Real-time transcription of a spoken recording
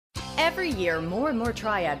Every year, more and more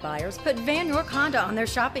Triad buyers put Vann York Honda on their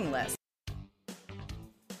shopping list.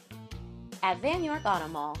 At Vann York Auto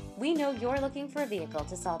Mall, we know you're looking for a vehicle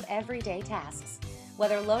to solve everyday tasks.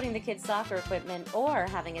 Whether loading the kids' soccer equipment or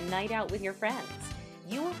having a night out with your friends,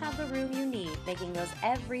 you will have the room you need, making those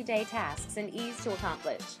everyday tasks an ease to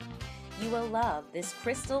accomplish. You will love this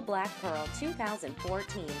crystal black pearl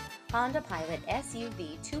 2014 Honda Pilot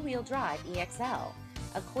SUV two-wheel drive EXL,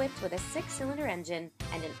 equipped with a 6-cylinder engine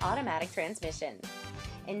and an automatic transmission.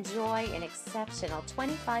 Enjoy an exceptional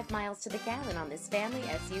 25 miles to the gallon on this family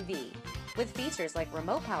SUV, with features like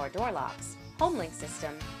remote power door locks, HomeLink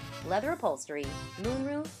system, leather upholstery,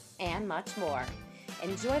 moonroof, and much more.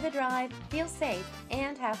 Enjoy the drive, feel safe,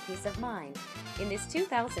 and have peace of mind in this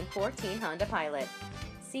 2014 Honda Pilot.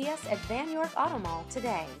 See us at Vann York Auto Mall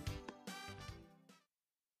today.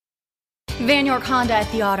 Vann York Honda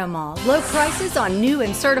at the Auto Mall. Low prices on new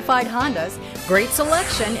and certified Hondas, great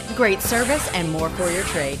selection, great service, and more for your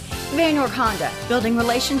trade. Vann York Honda, building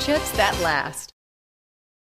relationships that last.